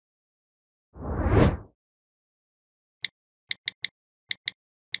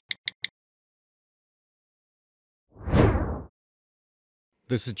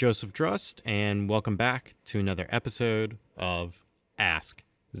This is Joseph Drust, and welcome back to another episode of Ask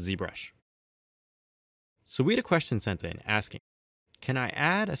ZBrush. So we had a question sent in asking, can I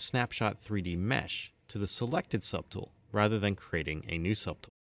add a snapshot 3D mesh to the selected subtool rather than creating a new subtool?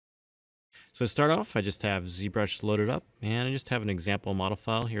 So to start off, I just have ZBrush loaded up, and I just have an example model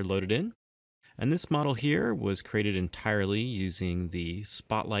file here loaded in. And this model here was created entirely using the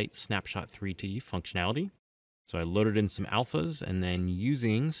Spotlight SnapShot3D functionality. So I loaded in some alphas, and then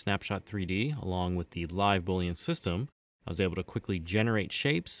using SnapShot3D along with the live Boolean system, I was able to quickly generate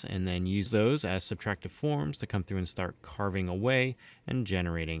shapes and then use those as subtractive forms to come through and start carving away and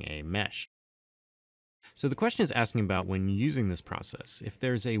generating a mesh. So the question is asking about, when using this process, if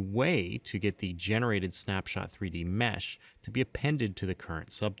there's a way to get the generated Snapshot3D mesh to be appended to the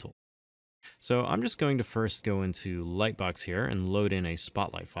current subtool. So I'm just going to first go into Lightbox here and load in a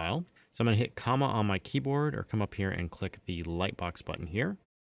Spotlight file. So I'm going to hit comma on my keyboard or come up here and click the Lightbox button here.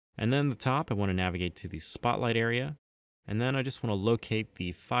 And then at the top, I want to navigate to the Spotlight area. And then I just want to locate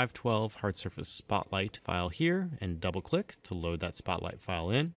the 512 hard surface Spotlight file here and double click to load that Spotlight file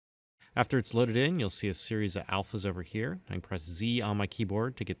in. After it's loaded in, you'll see a series of alphas over here. I can press Z on my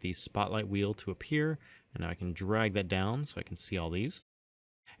keyboard to get the Spotlight wheel to appear. And now I can drag that down so I can see all these.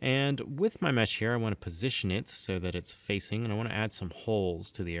 And with my mesh here, I want to position it so that it's facing, and I want to add some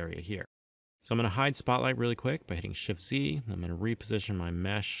holes to the area here. So I'm going to hide Spotlight really quick by hitting Shift Z. I'm going to reposition my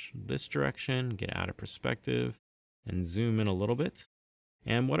mesh this direction, get out of perspective, and zoom in a little bit.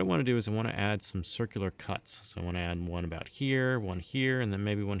 And what I want to do is I want to add some circular cuts. So I want to add one about here, and then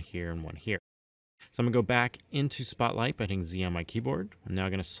maybe one here and one here. So I'm going to go back into Spotlight by hitting Z on my keyboard. I'm now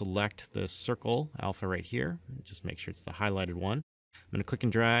going to select the circle alpha right here, and just make sure it's the highlighted one. I'm going to click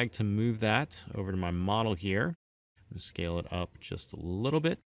and drag to move that over to my model here. I'm going to scale it up just a little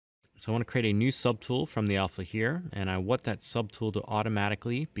bit. So I want to create a new subtool from the alpha here, and I want that subtool to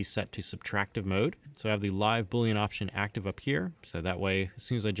automatically be set to subtractive mode. So I have the live Boolean option active up here, so that way as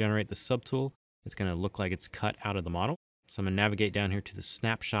soon as I generate the subtool, it's going to look like it's cut out of the model. So I'm going to navigate down here to the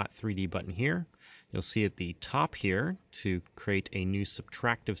Snapshot 3D button here. You'll see at the top here, to create a new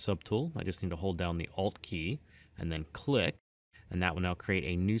subtractive subtool, I just need to hold down the Alt key and then click. And that will now create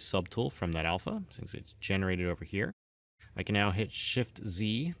a new subtool from that alpha, since it's generated over here. I can now hit Shift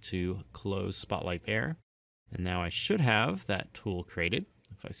Z to close Spotlight there. And now I should have that tool created.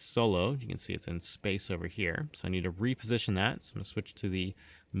 If I solo, you can see it's in space over here. So I need to reposition that. So I'm going to switch to the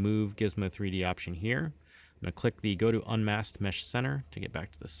Move Gizmo 3D option here. I'm going to click the Go to Unmasked Mesh Center to get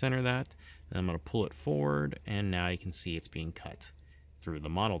back to the center of that. And I'm going to pull it forward, and now you can see it's being cut through the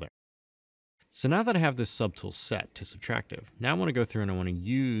model there. So now that I have this subtool set to subtractive, now I want to go through and I want to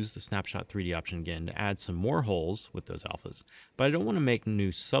use the Snapshot 3D option again to add some more holes with those alphas. But I don't want to make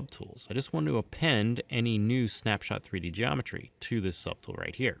new subtools. I just want to append any new Snapshot 3D geometry to this subtool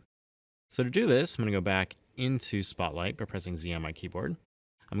right here. So to do this, I'm going to go back into Spotlight by pressing Z on my keyboard.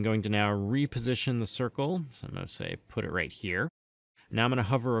 I'm going to now reposition the circle. So I'm going to say put it right here. Now I'm going to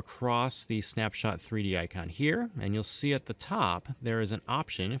hover across the Snapshot 3D icon here, and you'll see at the top there is an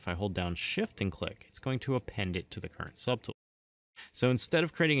option. If I hold down Shift and click, it's going to append it to the current subtool. So instead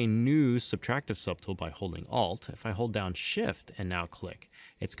of creating a new subtractive subtool by holding Alt, if I hold down Shift and now click,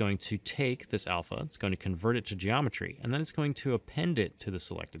 it's going to take this alpha, it's going to convert it to geometry, and then it's going to append it to the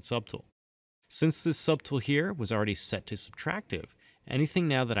selected subtool. Since this subtool here was already set to subtractive, anything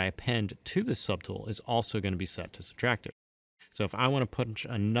now that I append to this subtool is also going to be set to subtractive. So if I want to punch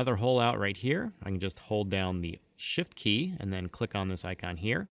another hole out right here, I can just hold down the Shift key and then click on this icon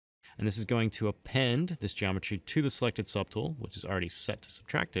here. And this is going to append this geometry to the selected subtool, which is already set to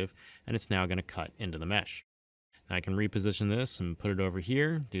subtractive, and it's now going to cut into the mesh. Now I can reposition this and put it over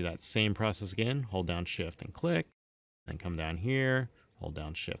here, do that same process again, hold down Shift and click, then come down here, hold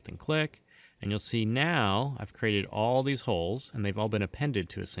down Shift and click, and you'll see now I've created all these holes, and they've all been appended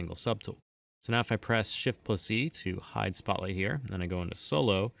to a single subtool. So now if I press Shift plus Z to hide Spotlight here, and then I go into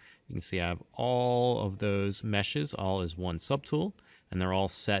Solo, you can see I have all of those meshes all as one subtool, and they're all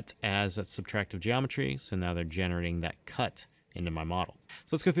set as that subtractive geometry, so now they're generating that cut into my model.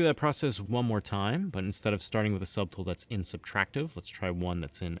 So let's go through that process one more time, but instead of starting with a subtool that's in subtractive, let's try one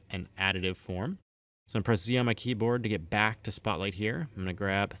that's in an additive form. So I'm going to press Z on my keyboard to get back to Spotlight here. I'm going to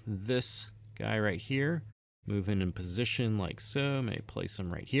grab this guy right here, move in position like so, maybe place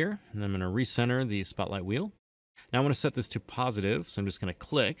them right here, and then I'm going to recenter the Spotlight wheel. Now I want to set this to positive, so I'm just going to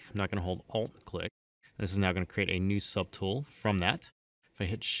click. I'm not going to hold Alt and click. And this is now going to create a new subtool from that. If I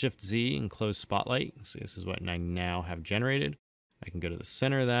hit Shift Z and close Spotlight, see this is what I now have generated. I can go to the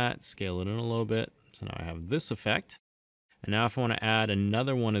center of that, scale it in a little bit. So now I have this effect. And now if I want to add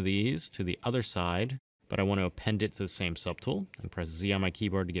another one of these to the other side, but I want to append it to the same subtool. I can press Z on my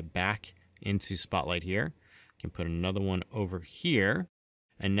keyboard to get back into Spotlight here. I can put another one over here.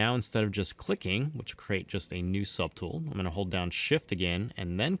 And now instead of just clicking, which will create just a new subtool, I'm going to hold down Shift again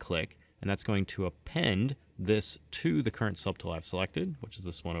and then click, and that's going to append this to the current subtool I've selected, which is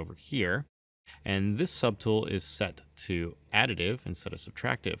this one over here. And this subtool is set to additive instead of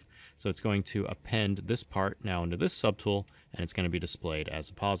subtractive. So it's going to append this part now into this subtool, and it's going to be displayed as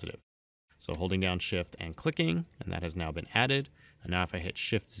a positive. So holding down Shift and clicking, and that has now been added. And now if I hit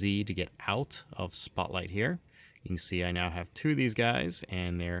Shift Z to get out of Spotlight here, you can see I now have two of these guys,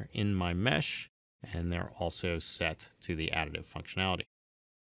 and they're in my mesh, and they're also set to the additive functionality.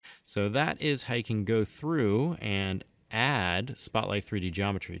 So that is how you can go through and add Spotlight 3D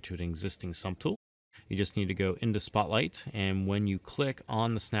geometry to an existing subtool. You just need to go into Spotlight, and when you click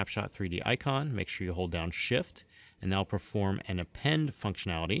on the Snapshot 3D icon, make sure you hold down Shift, and that'll perform an append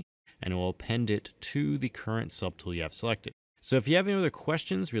functionality, and it will append it to the current subtool you have selected. So if you have any other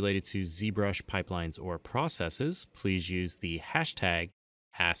questions related to ZBrush pipelines or processes, please use the hashtag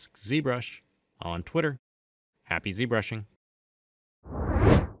AskZBrush on Twitter. Happy ZBrushing!